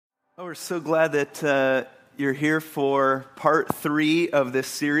Oh, we're so glad that you're here for part 3 of this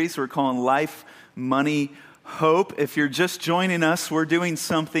series we're calling Life, Money, Hope. If you're just joining us, we're doing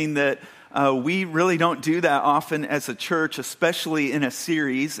something that we really don't do that often as a church, especially in a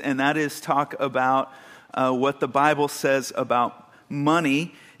series, and that is talk about what the Bible says about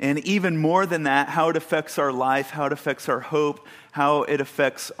money, and even more than that, how it affects our life, how it affects our hope, how it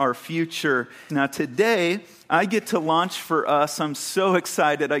affects our future. Now today, I get to launch for us. I'm so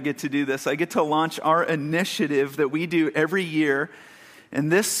excited I get to do this. I get to launch our initiative that we do every year.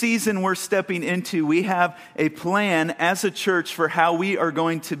 And this season we're stepping into, we have a plan as a church for how we are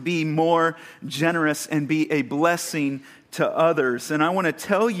going to be more generous and be a blessing to others. And I want to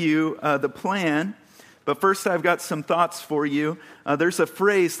tell you the plan, but first I've got some thoughts for you. There's a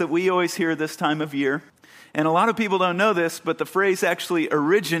phrase that we always hear this time of year. And a lot of people don't know this, but the phrase actually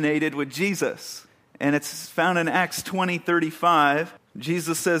originated with Jesus. And it's found in Acts 20:35.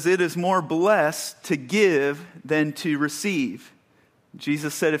 Jesus says, "It is more blessed to give than to receive."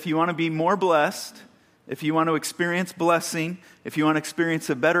 Jesus said, if you want to be more blessed, if you want to experience blessing, if you want to experience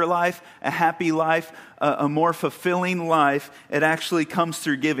a better life, a happy life, a more fulfilling life, it actually comes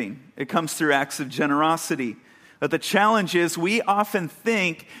through giving. It comes through acts of generosity. But the challenge is we often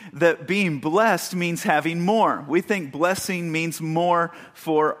think that being blessed means having more. We think blessing means more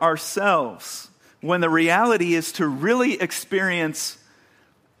for ourselves, when the reality is to really experience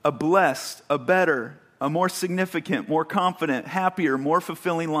a blessed, a better, a more significant, more confident, happier, more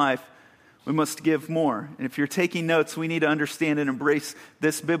fulfilling life, we must give more. And if you're taking notes, we need to understand and embrace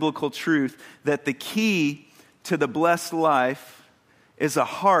this biblical truth that the key to the blessed life is a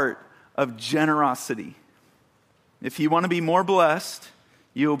heart of generosity. If you want to be more blessed,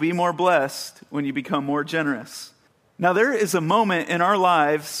 you will be more blessed when you become more generous. Now, there is a moment in our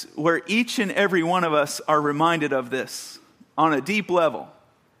lives where each and every one of us are reminded of this on a deep level.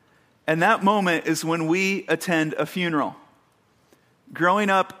 And that moment is when we attend a funeral. Growing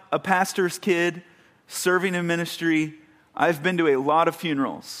up a pastor's kid, serving in ministry, I've been to a lot of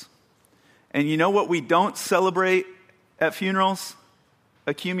funerals. And you know what we don't celebrate at funerals?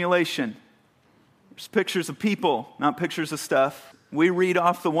 Accumulation. There's pictures of people, not pictures of stuff. We read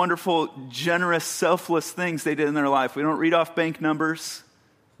off the wonderful, generous, selfless things they did in their life. We don't read off bank numbers.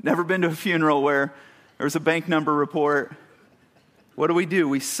 Never been to a funeral where there was a bank number report. What do?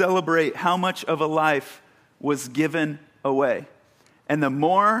 We celebrate how much of a life was given away. And the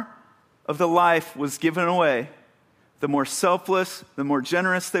more of the life was given away, the more selfless, the more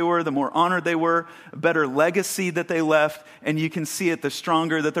generous they were, the more honored they were, a better legacy that they left, and you can see it, the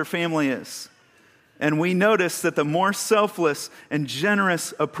stronger that their family is. And we notice that the more selfless and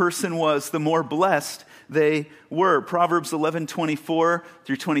generous a person was, the more blessed they were. Proverbs 11:24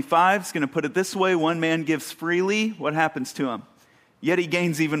 through 25 is going to put it this way: one man gives freely, what happens to him? Yet he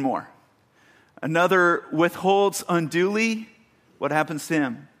gains even more. Another withholds unduly, what happens to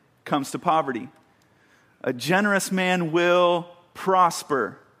him? Comes to poverty. A generous man will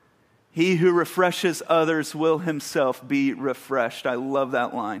prosper. He who refreshes others will himself be refreshed. I love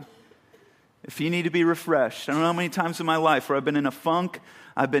that line. If you need to be refreshed, I don't know how many times in my life where I've been in a funk,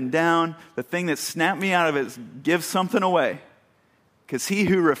 I've been down, the thing that snapped me out of it is give something away. Because he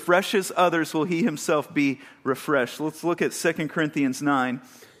who refreshes others will he himself be refreshed. Let's look at 2 Corinthians 9.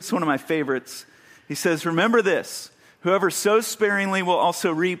 It's one of my favorites. He says, remember this, whoever sows sparingly will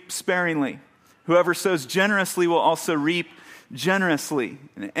also reap sparingly. Whoever sows generously will also reap generously.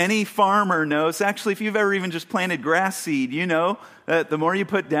 And any farmer knows, actually, if you've ever even just planted grass seed, you know that the more you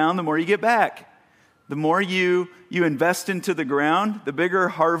put down, the more you get back. The more you invest into the ground, the bigger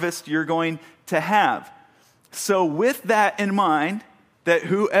harvest you're going to have. So with that in mind, that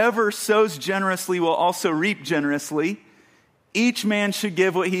whoever sows generously will also reap generously, each man should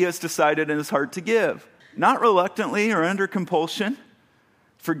give what he has decided in his heart to give, not reluctantly or under compulsion,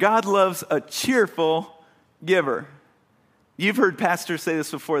 for God loves a cheerful giver. You've heard pastors say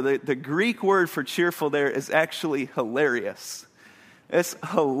this before. The Greek word for cheerful there is actually hilarious. It's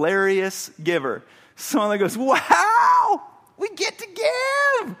hilarious giver. Someone that goes, wow, we get to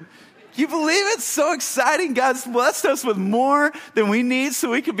give. Can you believe it? It's so exciting. God's blessed us with more than we need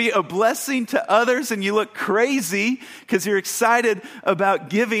so we can be a blessing to others. And you look crazy because you're excited about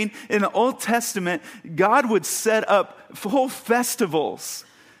giving. In the Old Testament, God would set up whole festivals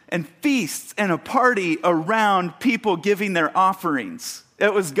and feasts and a party around people giving their offerings.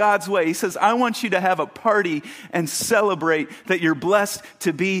 It was God's way. He says, I want you to have a party and celebrate that you're blessed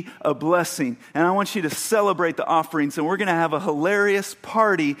to be a blessing. And I want you to celebrate the offerings. And we're going to have a hilarious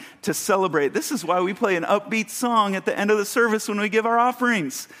party to celebrate. This is why we play an upbeat song at the end of the service when we give our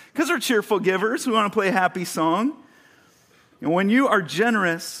offerings. Because we're cheerful givers. We want to play a happy song. And when you are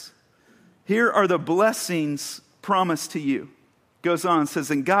generous, Here are the blessings promised to you. Goes on, says,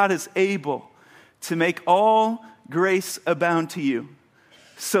 and God is able to make all grace abound to you,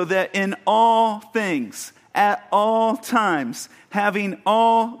 so that in all things, at all times, having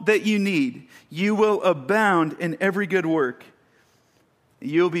all that you need, you will abound in every good work.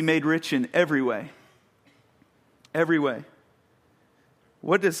 You'll be made rich in every way. Every way.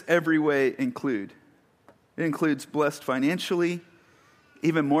 What does every way include? It includes blessed financially.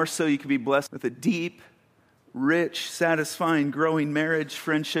 Even more so, you can be blessed with a deep, rich, satisfying, growing marriage,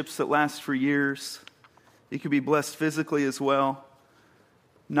 friendships that last for years. You could be blessed physically as well.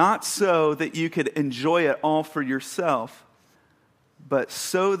 Not so that you could enjoy it all for yourself, but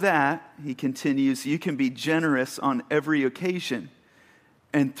so that, he continues, you can be generous on every occasion.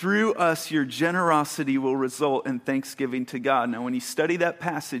 And through us, your generosity will result in thanksgiving to God. Now, when you study that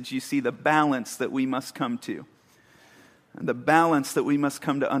passage, you see the balance that we must come to. And the balance that we must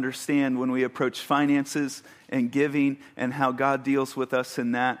come to understand when we approach finances and giving and how God deals with us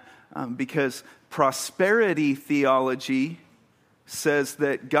in that. Because prosperity theology says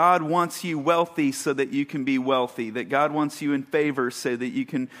that God wants you wealthy so that you can be wealthy, that God wants you in favor so that you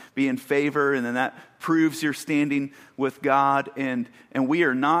can be in favor, and then that proves your standing with God, and we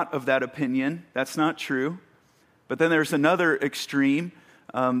are not of that opinion. That's not true. But then there's another extreme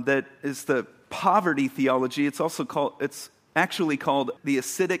that is the poverty theology. It's actually called the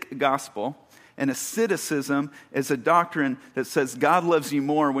ascetic gospel, and asceticism is a doctrine that says God loves you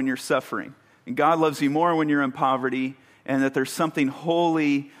more when you're suffering, and God loves you more when you're in poverty, and that there's something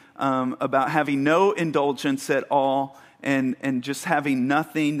holy about having no indulgence at all and just having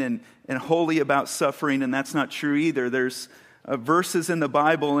nothing and holy about suffering, and that's not true either. There's verses in the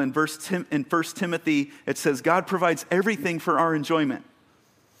Bible, in 1 Timothy, it says God provides everything for our enjoyment.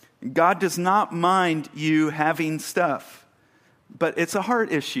 God does not mind you having stuff, but it's a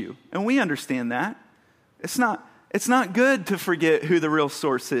heart issue, and we understand that. It's not good to forget who the real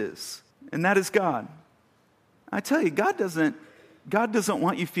source is, and that is God. I tell you, God doesn't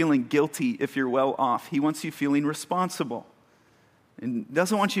want you feeling guilty if you're well off. He wants you feeling responsible. And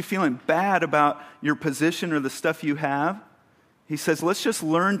doesn't want you feeling bad about your position or the stuff you have. He says, let's just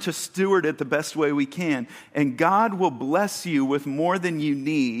learn to steward it the best way we can. And God will bless you with more than you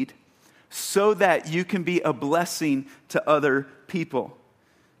need so that you can be a blessing to other people.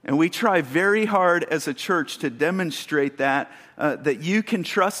 And we try very hard as a church to demonstrate that you can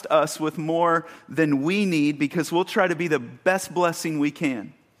trust us with more than we need, because we'll try to be the best blessing we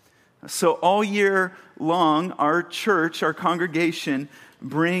can. So all year long, our church, our congregation,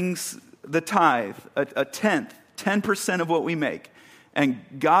 brings the tithe, a tenth, 10% of what we make. And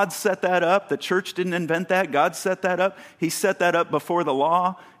God set that up. The church didn't invent that. God set that up. He set that up before the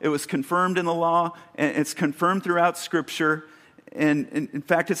law. It was confirmed in the law, and it's confirmed throughout Scripture. And in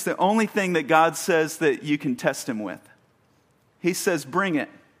fact, it's the only thing that God says that you can test him with. He says, bring it.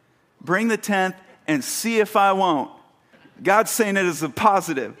 Bring the tenth and see if I won't. God's saying it as a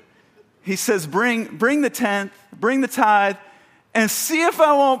positive. He says, bring the tenth, bring the tithe, and see if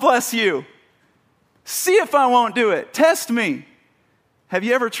I won't bless you. See if I won't do it. Test me. Have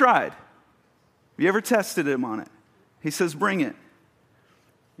you ever tried? Have you ever tested him on it? He says, bring it.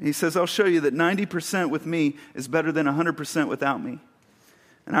 He says, I'll show you that 90% with me is better than 100% without me.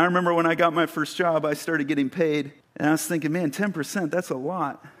 And I remember when I got my first job, I started getting paid. And I was thinking, man, 10%, that's a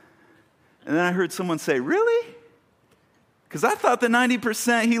lot. And then I heard someone say, really? Because I thought the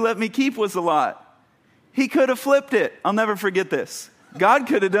 90% he let me keep was a lot. He could have flipped it. I'll never forget this. God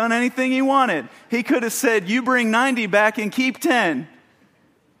could have done anything he wanted. He could have said, you bring 90 back and keep 10.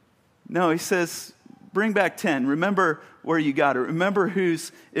 No, he says, bring back 10. Remember where you got it. Remember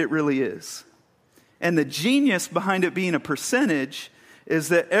whose it really is. And the genius behind it being a percentage is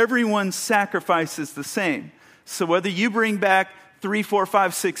that everyone's sacrifice is the same. So whether you bring back 3, 4,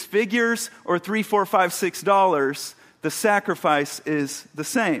 5, 6 figures or $3, 4, 5, $6, the sacrifice is the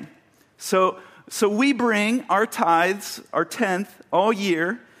same. So we bring our tithes, our tenth, all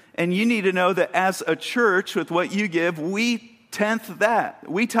year, and you need to know that as a church, with what you give, we tenth that.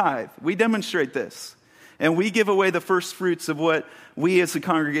 We tithe. We demonstrate this. And we give away the first fruits of what we as a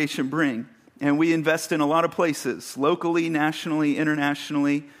congregation bring. And we invest in a lot of places, locally, nationally,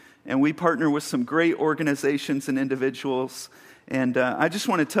 internationally. And we partner with some great organizations and individuals. And I just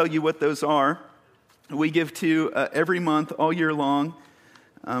want to tell you what those are. We give to every month, all year long.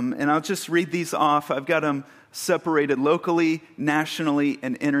 And I'll just read these off. I've got them separated locally, nationally,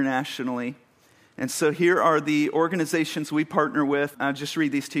 and internationally. And so here are the organizations we partner with. I'll just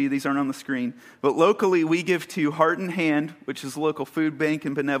read these to you. These aren't on the screen. But locally, we give to Heart and Hand, which is a local food bank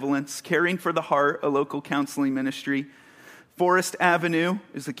and benevolence. Caring for the Heart, a local counseling ministry. Forest Avenue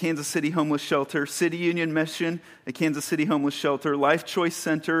is a Kansas City homeless shelter. City Union Mission, a Kansas City homeless shelter. Life Choice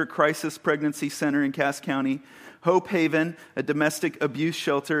Center, a crisis pregnancy center in Cass County. Hope Haven, a domestic abuse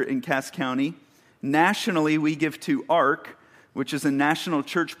shelter in Cass County. Nationally, we give to ARC, which is a national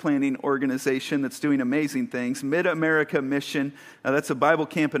church planting organization that's doing amazing things. Mid-America Mission, that's a Bible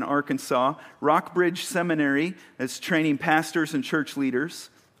camp in Arkansas. Rockbridge Seminary, that's training pastors and church leaders.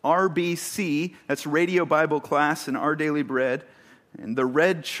 RBC, that's Radio Bible Class and Our Daily Bread. And the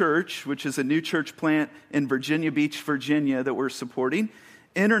Red Church, which is a new church plant in Virginia Beach, Virginia, that we're supporting.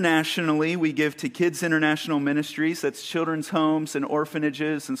 Internationally, we give to Kids International Ministries, that's children's homes and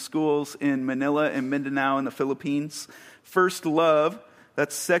orphanages and schools in Manila and Mindanao in the Philippines. First Love,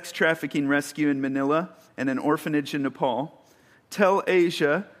 that's sex trafficking rescue in Manila and an orphanage in Nepal. Tel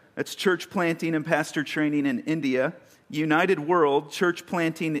Asia, that's church planting and pastor training in India. United World, church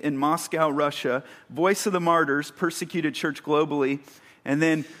planting in Moscow, Russia. Voice of the Martyrs, persecuted church globally. And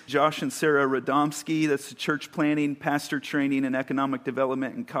then Josh and Sarah Radomski, that's church planting, pastor training, and economic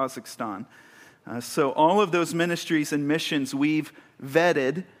development in Kazakhstan. So all of those ministries and missions we've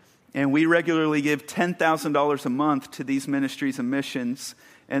vetted, and we regularly give $10,000 a month to these ministries and missions.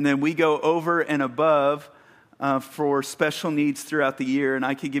 And then we go over and above for special needs throughout the year. And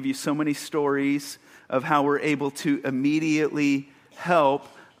I could give you so many stories of how we're able to immediately help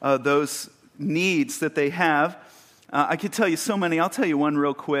those needs that they have. I could tell you so many. I'll tell you one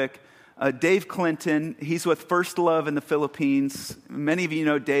real quick. Dave Clinton, he's with First Love in the Philippines. Many of you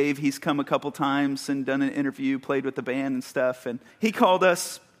know Dave. He's come a couple times and done an interview, played with the band and stuff. And he called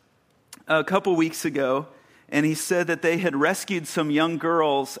us a couple weeks ago, and he said that they had rescued some young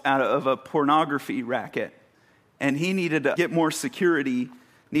girls out of a pornography racket. And he needed to get more security,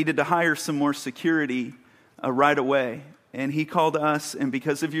 needed to hire some more security right away. And he called us, and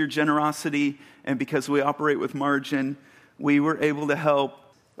because of your generosity and because we operate with margin, we were able to help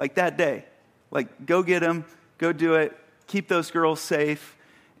like that day. Like, go get them, go do it, keep those girls safe,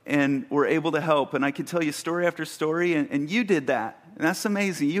 and we're able to help. And I could tell you story after story, and you did that. And that's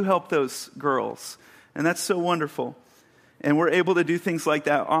amazing. You helped those girls, and that's so wonderful. And we're able to do things like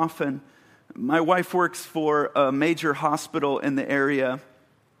that often. My wife works for a major hospital in the area.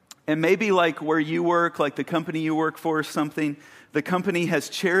 And maybe like where you work, like the company you work for or something, the company has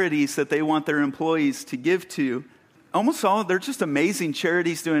charities that they want their employees to give to. Almost all, they're just amazing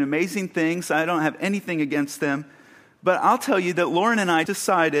charities doing amazing things. I don't have anything against them. But I'll tell you that Lauren and I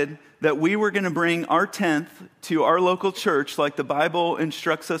decided that we were going to bring our 10th to our local church like the Bible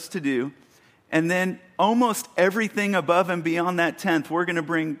instructs us to do. And then almost everything above and beyond that 10th, we're going to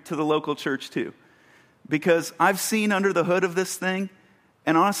bring to the local church too. Because I've seen under the hood of this thing,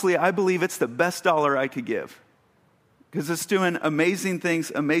 and honestly, I believe it's the best dollar I could give. Because it's doing amazing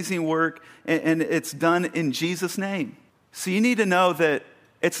things, amazing work, and it's done in Jesus' name. So you need to know that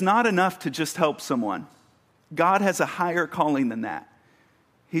it's not enough to just help someone. God has a higher calling than that.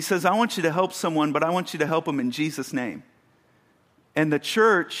 He says, I want you to help someone, but I want you to help them in Jesus' name. And the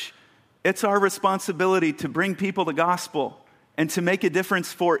church, it's our responsibility to bring people the gospel and to make a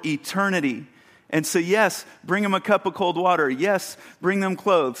difference for eternity. And so, yes, bring them a cup of cold water. Yes, bring them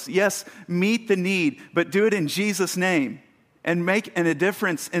clothes. Yes, meet the need, but do it in Jesus' name and make a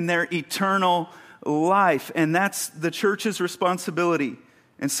difference in their eternal life. And that's the church's responsibility.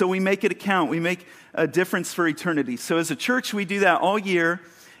 And so we make it count. We make a difference for eternity. So as a church, we do that all year.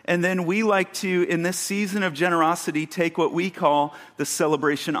 And then we like to, in this season of generosity, take what we call the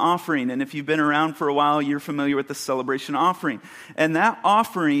celebration offering. And if you've been around for a while, you're familiar with the celebration offering. And that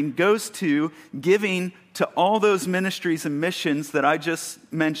offering goes to giving to all those ministries and missions that I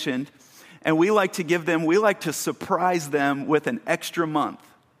just mentioned. And we like to give them, we like to surprise them with an extra month.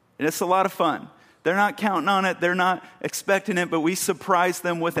 And it's a lot of fun. They're not counting on it. They're not expecting it. But we surprise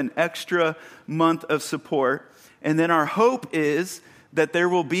them with an extra month of support. And then our hope is that there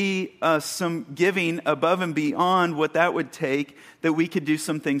will be some giving above and beyond what that would take, that we could do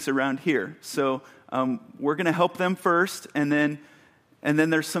some things around here. So we're going to help them first, and then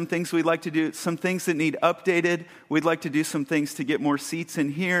there's some things we'd like to do, some things that need updated. We'd like to do some things to get more seats in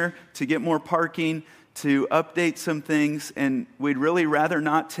here, to get more parking, to update some things, and we'd really rather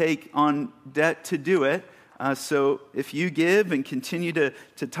not take on debt to do it. So if you give and continue to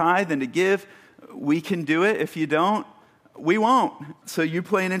tithe and to give, we can do it. If you don't, we won't. So you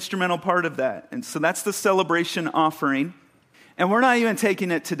play an instrumental part of that. And so that's the celebration offering. And we're not even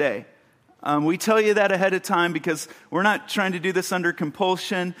taking it today. We tell you that ahead of time because we're not trying to do this under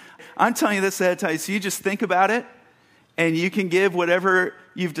compulsion. I'm telling you this ahead of time. So you just think about it, and you can give whatever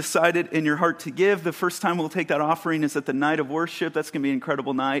you've decided in your heart to give. The first time we'll take that offering is at the night of worship. That's going to be an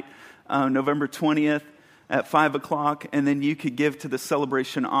incredible night, November 20th. at 5 o'clock, and then you could give to the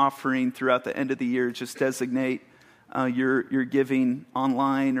celebration offering throughout the end of the year. Just designate your giving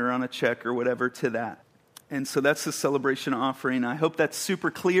online or on a check or whatever to that. And so that's the celebration offering. I hope that's super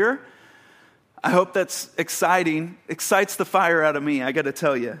clear. I hope that's exciting. Excites the fire out of me, I got to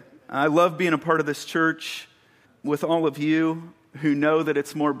tell you. I love being a part of this church with all of you who know that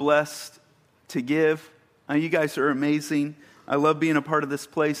it's more blessed to give. You guys are amazing. I love being a part of this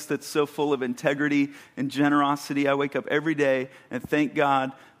place that's so full of integrity and generosity. I wake up every day and thank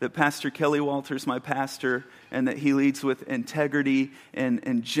God that Pastor Kelly Walters, my pastor, and that he leads with integrity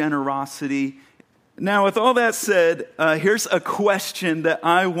and generosity. Now, with all that said, here's a question that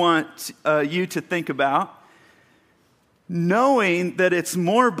I want you to think about. Knowing that it's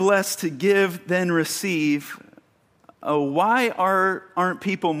more blessed to give than receive, why aren't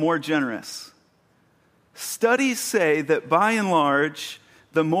people more generous? Studies say that by and large,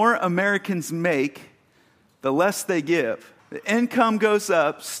 the more Americans make, the less they give. The income goes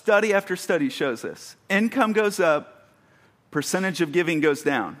up. Study after study shows this. Income goes up, percentage of giving goes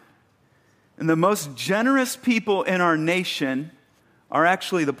down. And the most generous people in our nation are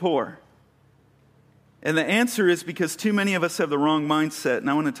actually the poor. And the answer is because too many of us have the wrong mindset. And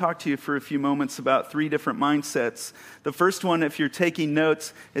I want to talk to you for a few moments about 3 different mindsets. The first one, if you're taking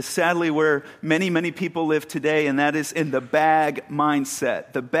notes, is sadly where many, many people live today, and that is in the bag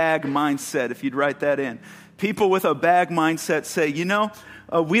mindset. The bag mindset, if you'd write that in. People with a bag mindset say, we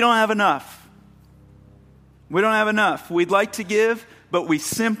don't have enough. We don't have enough. We'd like to give, but we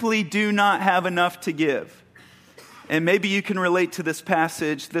simply do not have enough to give. And maybe you can relate to this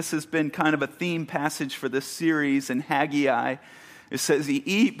passage. This has been kind of a theme passage for this series in Haggai. It says, you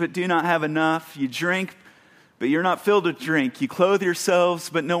eat, but do not have enough. You drink, but you're not filled with drink. You clothe yourselves,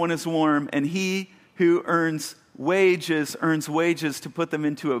 but no one is warm. And he who earns wages to put them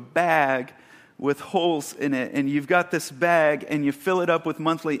into a bag with holes in it. And you've got this bag, and you fill it up with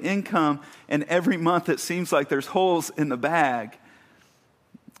monthly income, and every month it seems like there's holes in the bag.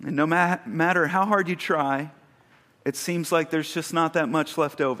 And no matter how hard you try, it seems like there's just not that much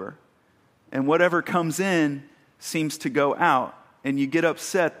left over. And whatever comes in seems to go out. And you get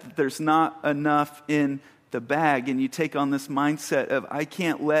upset that there's not enough in the bag. And you take on this mindset of, I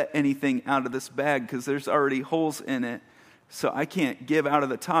can't let anything out of this bag because there's already holes in it. So I can't give out of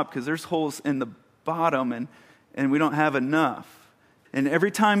the top because there's holes in the bottom and we don't have enough. And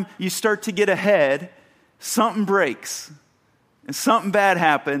every time you start to get ahead, something breaks. And something bad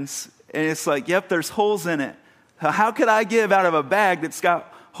happens. And it's like, yep, there's holes in it. How could I give out of a bag that's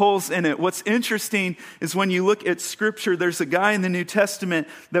got holes in it? What's interesting is when you look at Scripture, there's a guy in the New Testament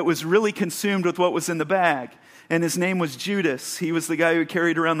that was really consumed with what was in the bag. And his name was Judas. He was the guy who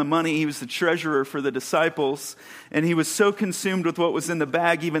carried around the money. He was the treasurer for the disciples. And he was so consumed with what was in the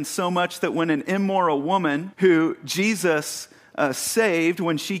bag, even so much that when an immoral woman who Jesus saved,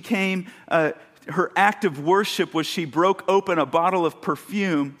 when she came, her act of worship was she broke open a bottle of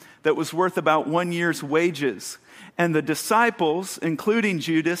perfume that was worth about 1 year's wages. And the disciples, including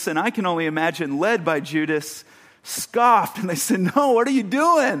Judas, and I can only imagine led by Judas, scoffed. And they said, no, what are you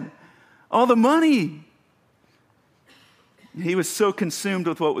doing? All the money. He was so consumed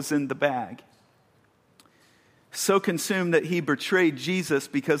with what was in the bag. So consumed that he betrayed Jesus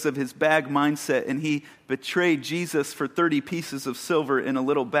because of his bag mindset. And he betrayed Jesus for 30 pieces of silver in a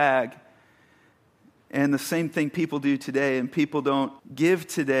little bag. And the same thing people do today, and people don't give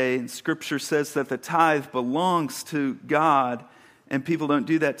today. And Scripture says that the tithe belongs to God, and people don't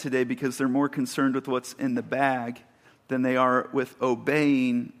do that today because they're more concerned with what's in the bag than they are with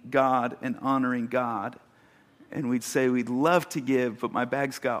obeying God and honoring God. And we'd say, we'd love to give, but my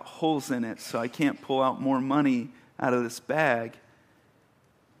bag's got holes in it, so I can't pull out more money out of this bag.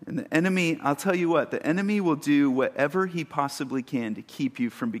 And the enemy, I'll tell you what, the enemy will do whatever he possibly can to keep you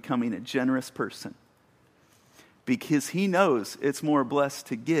from becoming a generous person. Because he knows it's more blessed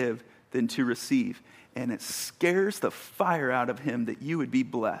to give than to receive. And it scares the fire out of him that you would be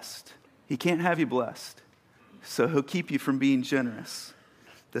blessed. He can't have you blessed. So he'll keep you from being generous.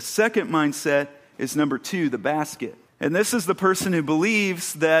 The second mindset is number 2, the basket. And this is the person who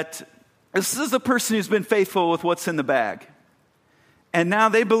believes that this is the person who's been faithful with what's in the bag. And now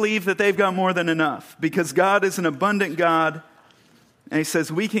they believe that they've got more than enough because God is an abundant God. And he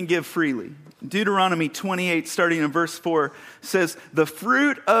says, we can give freely. Deuteronomy 28, starting in verse 4, says, the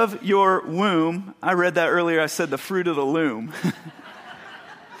fruit of your womb, I read that earlier, I said the fruit of the loom.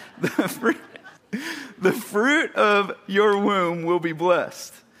 The fruit of your womb will be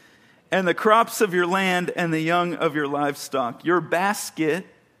blessed, and the crops of your land and the young of your livestock. Your basket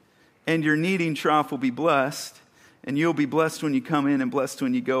and your kneading trough will be blessed, and you'll be blessed when you come in and blessed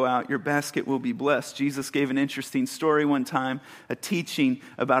when you go out. Your basket will be blessed. Jesus gave an interesting story one time, a teaching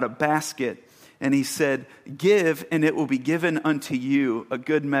about a basket. And he said, give, and it will be given unto you, a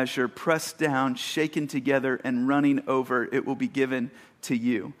good measure, pressed down, shaken together, and running over, it will be given to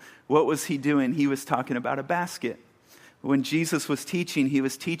you. What was he doing? He was talking about a basket. When Jesus was teaching, he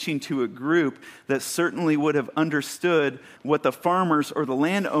was teaching to a group that certainly would have understood what the farmers or the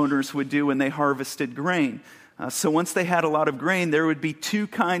landowners would do when they harvested grain. So once they had a lot of grain, there would be two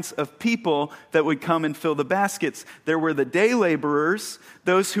kinds of people that would come and fill the baskets. There were the day laborers,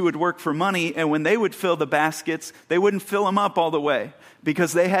 those who would work for money, and when they would fill the baskets, they wouldn't fill them up all the way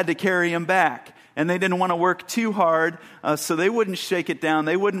because they had to carry them back. And they didn't want to work too hard, so they wouldn't shake it down.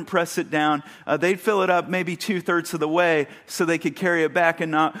 They wouldn't press it down. They'd fill it up maybe 2/3 of the way so they could carry it back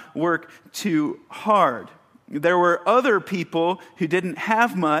and not work too hard. There were other people who didn't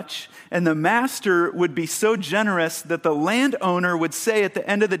have much, and the master would be so generous that the landowner would say at the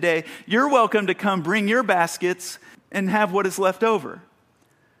end of the day, you're welcome to come bring your baskets and have what is left over.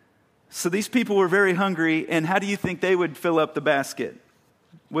 So these people were very hungry, and how do you think they would fill up the basket?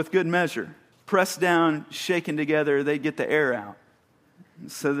 With good measure. Pressed down, shaken together, they'd get the air out.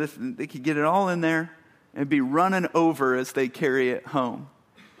 So that they could get it all in there and be running over as they carry it home.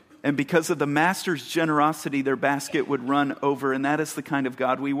 And because of the master's generosity, their basket would run over. And that is the kind of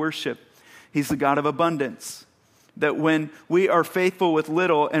God we worship. He's the God of abundance. That when we are faithful with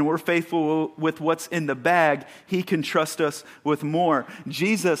little and we're faithful with what's in the bag, he can trust us with more.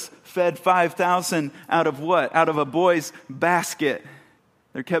 Jesus fed 5,000 out of what? Out of a boy's basket.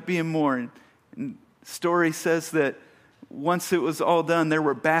 There kept being more. And the story says that once it was all done, there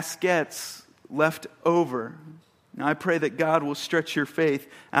were baskets left over. Now, I pray that God will stretch your faith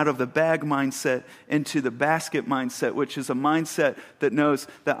out of the bag mindset into the basket mindset, which is a mindset that knows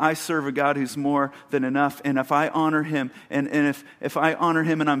that I serve a God who's more than enough. And if I honor him, and if I honor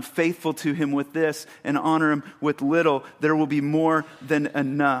him and I'm faithful to him with this and honor him with little, there will be more than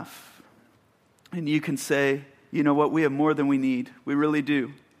enough. And you can say, you know what, we have more than we need. We really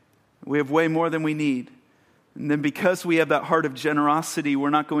do. We have way more than we need. And then because we have that heart of generosity, we're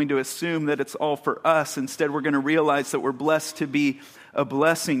not going to assume that it's all for us. Instead, we're going to realize that we're blessed to be a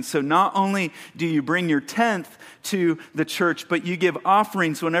blessing. So not only do you bring your tenth to the church, but you give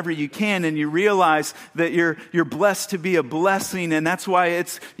offerings whenever you can, and you realize that you're blessed to be a blessing, and that's why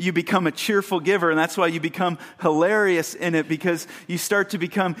you become a cheerful giver, and that's why you become hilarious in it, because you start to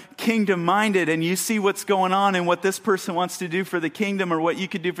become kingdom-minded, and you see what's going on and what this person wants to do for the kingdom or what you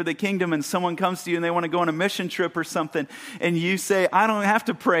could do for the kingdom, and someone comes to you and they want to go on a mission trip or something, and you say, I don't have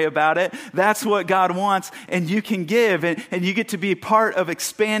to pray about it. That's what God wants, and you can give, and you get to be part of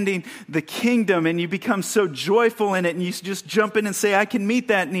expanding the kingdom, and you become so joyful in it, and you just jump in and say, I can meet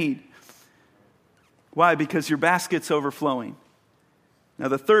that need. Why? Because your basket's overflowing. Now,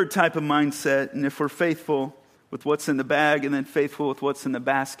 the third type of mindset, and if we're faithful with what's in the bag and then faithful with what's in the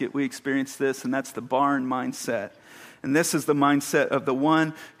basket, we experience this, and that's the barn mindset. And this is the mindset of the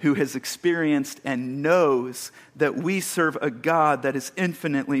one who has experienced and knows that we serve a God that is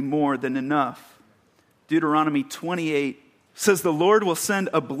infinitely more than enough. Deuteronomy 28 says, the Lord will send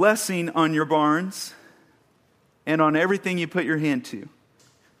a blessing on your barns and on everything you put your hand to.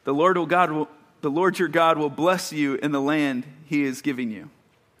 The Lord your God will bless you in the land he is giving you.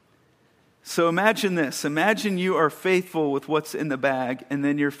 So imagine this. Imagine you are faithful with what's in the bag, and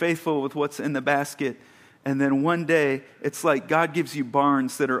then you're faithful with what's in the basket. And then one day, it's like God gives you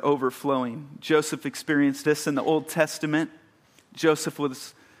barns that are overflowing. Joseph experienced this in the Old Testament. Joseph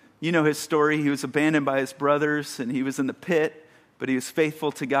was, you know his story. He was abandoned by his brothers, and he was in the pit, but he was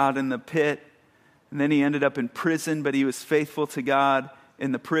faithful to God in the pit. And then he ended up in prison, but he was faithful to God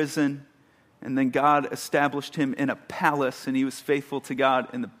in the prison. And then God established him in a palace, and he was faithful to God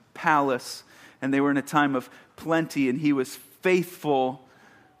in the palace. And they were in a time of plenty, and he was faithful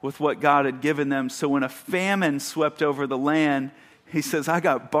with what God had given them. So when a famine swept over the land, he says, I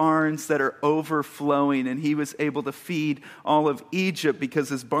got barns that are overflowing, and he was able to feed all of Egypt because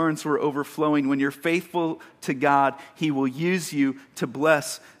his barns were overflowing. When you're faithful to God, he will use you to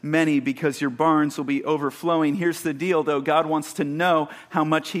bless many because your barns will be overflowing. Here's the deal, though. God wants to know how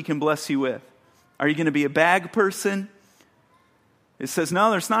much he can bless you with. Are you going to be a bag person? It says,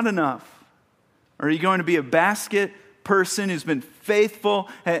 no, there's not enough. Are you going to be a basket person who's been faithful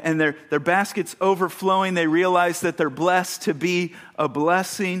and their basket's overflowing? They realize that they're blessed to be a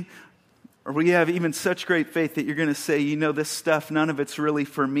blessing. Or will you have even such great faith that you're going to say, you know, this stuff, none of it's really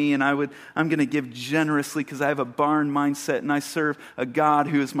for me, and I'm going to give generously because I have a barn mindset and I serve a God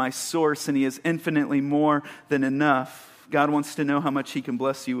who is my source, and he is infinitely more than enough. God wants to know how much he can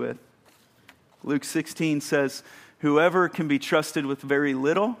bless you with. Luke 16 says, Whoever can be trusted with very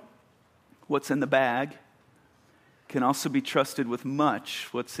little, what's in the bag, can also be trusted with much,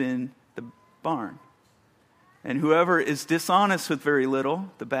 what's in the barn. And whoever is dishonest with very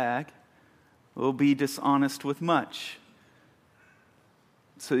little, the bag, will be dishonest with much.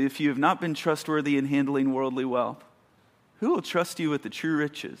 So if you have not been trustworthy in handling worldly wealth, who will trust you with the true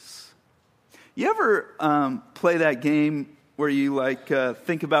riches? You ever play that game where you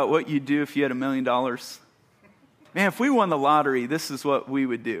think about what you'd do if you had $1 million? Man, if we won the lottery, this is what we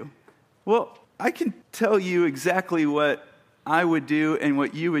would do. Well, I can tell you exactly what I would do and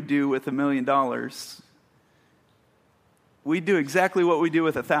what you would do with $1 million. We'd do exactly what we do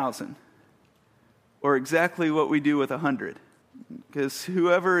with 1,000, or exactly what we do with 100. Because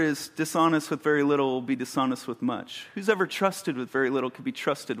whoever is dishonest with very little will be dishonest with much. Who's ever trusted with very little can be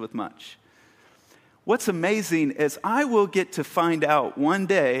trusted with much. What's amazing is I will get to find out one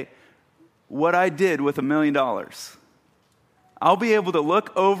day what I did with $1 million. I'll be able to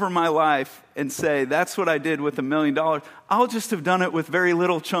look over my life and say, that's what I did with $1 million. I'll just have done it with very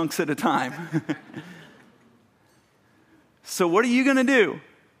little chunks at a time. So what are you going to do?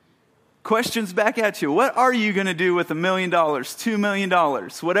 Questions back at you. What are you going to do with $1 million, $2 million,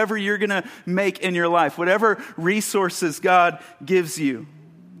 whatever you're going to make in your life, whatever resources God gives you?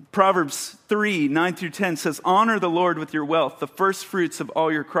 Proverbs 3, 9 through 10 says, honor the Lord with your wealth, the first fruits of all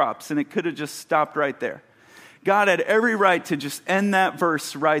your crops. And it could have just stopped right there. God had every right to just end that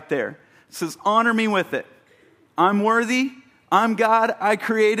verse right there. It says, honor me with it. I'm worthy. I'm God. I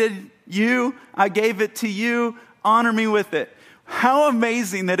created you. I gave it to you. Honor me with it. How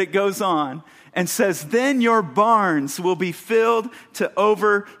amazing that it goes on and says, then your barns will be filled to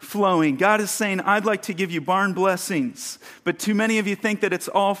overflowing. God is saying, I'd like to give you barn blessings, but too many of you think that it's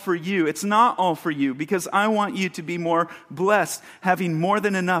all for you. It's not all for you, because I want you to be more blessed, having more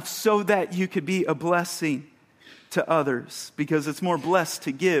than enough so that you could be a blessing to others, because it's more blessed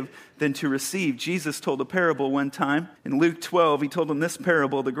to give than to receive. Jesus told a parable one time. In Luke 12, he told them this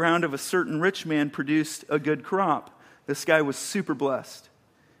parable: the ground of a certain rich man produced a good crop. This guy was super blessed.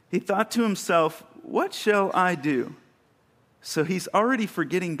 He thought to himself, what shall I do? So he's already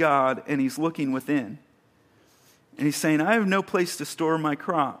forgetting God, and he's looking within. And he's saying, I have no place to store my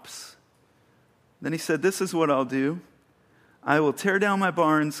crops. Then he said, this is what I'll do. I will tear down my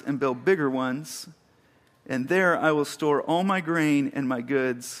barns and build bigger ones, and there I will store all my grain and my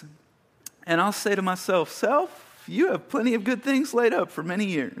goods. And I'll say to myself, self, you have plenty of good things laid up for many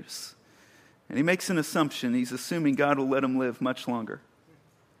years. And he makes an assumption. He's assuming God will let him live much longer.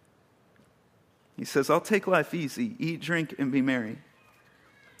 He says, I'll take life easy, eat, drink, and be merry.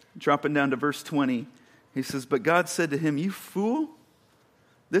 Dropping down to verse 20, he says, but God said to him, you fool,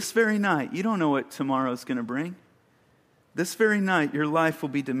 this very night, you don't know what tomorrow's going to bring. This very night, your life will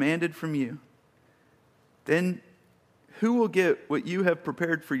be demanded from you. Then who will get what you have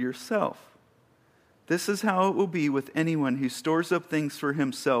prepared for yourself? This is how it will be with anyone who stores up things for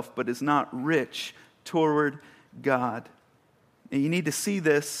himself, but is not rich toward God. And you need to see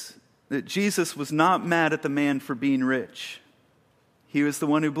this, that Jesus was not mad at the man for being rich. He was the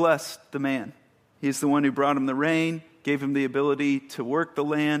one who blessed the man. He's the one who brought him the rain, gave him the ability to work the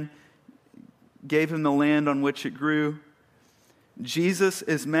land, gave him the land on which it grew. Jesus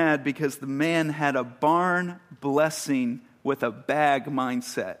is mad because the man had a barn blessing with a bag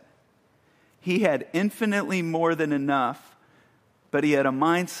mindset. He had infinitely more than enough, but he had a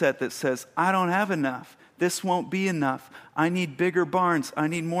mindset that says, I don't have enough. This won't be enough. I need bigger barns. I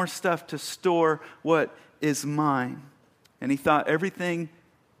need more stuff to store what is mine. And he thought everything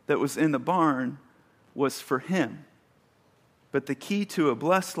that was in the barn was for him. But the key to a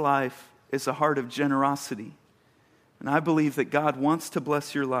blessed life is a heart of generosity. And I believe that God wants to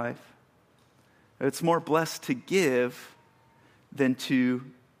bless your life. It's more blessed to give than to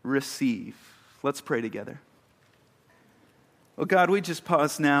receive. Let's pray together. Well, God, we just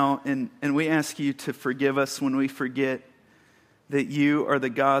pause now and we ask you to forgive us when we forget that you are the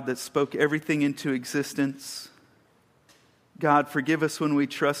God that spoke everything into existence. God, forgive us when we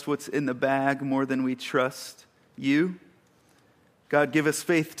trust what's in the bag more than we trust you. God, give us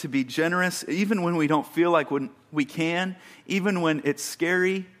faith to be generous, even when we don't feel like we can, even when it's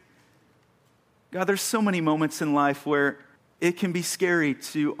scary. God, there's so many moments in life where it can be scary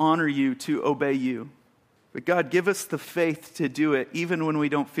to honor you, to obey you. But God, give us the faith to do it, even when we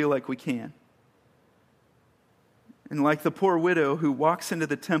don't feel like we can. And like the poor widow who walks into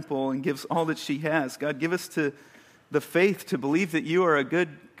the temple and gives all that she has, God, give us the faith to believe that you are a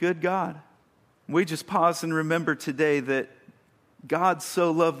good God. We just pause and remember today that God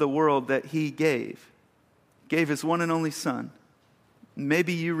so loved the world that he gave his one and only Son.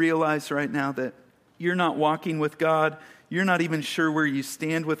 Maybe you realize right now that you're not walking with God. You're not even sure where you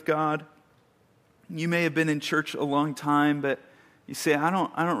stand with God. You may have been in church a long time, but you say, I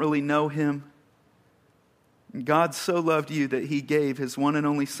don't really know him. God so loved you that he gave his one and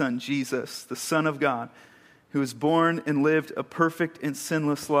only Son, Jesus, the Son of God, who was born and lived a perfect and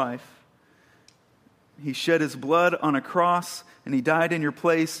sinless life. He shed his blood on a cross, and he died in your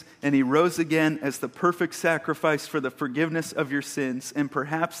place, and he rose again as the perfect sacrifice for the forgiveness of your sins. And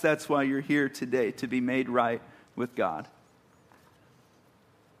perhaps that's why you're here today, to be made right with God.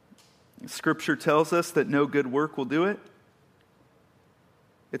 Scripture tells us that no good work will do it.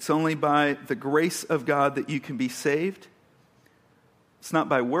 It's only by the grace of God that you can be saved. It's not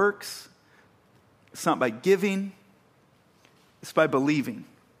by works. It's not by giving. It's by believing.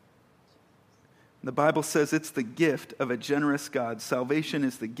 The Bible says it's the gift of a generous God. Salvation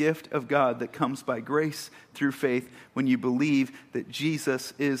is the gift of God that comes by grace through faith when you believe that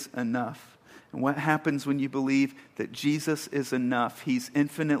Jesus is enough. And what happens when you believe that Jesus is enough? He's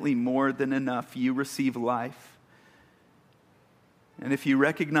infinitely more than enough. You receive life. And if you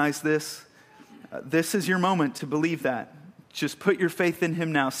recognize this, this is your moment to believe that. Just put your faith in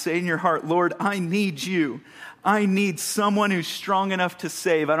him now. Say in your heart, Lord, I need you. I need someone who's strong enough to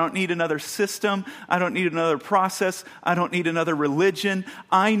save. I don't need another system. I don't need another process. I don't need another religion.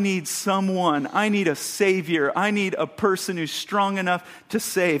 I need someone. I need a Savior. I need a person who's strong enough to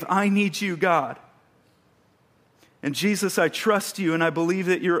save. I need you, God. And Jesus, I trust you and I believe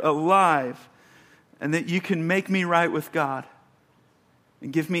that you're alive and that you can make me right with God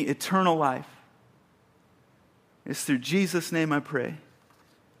and give me eternal life. It's through Jesus' name I pray.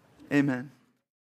 Amen.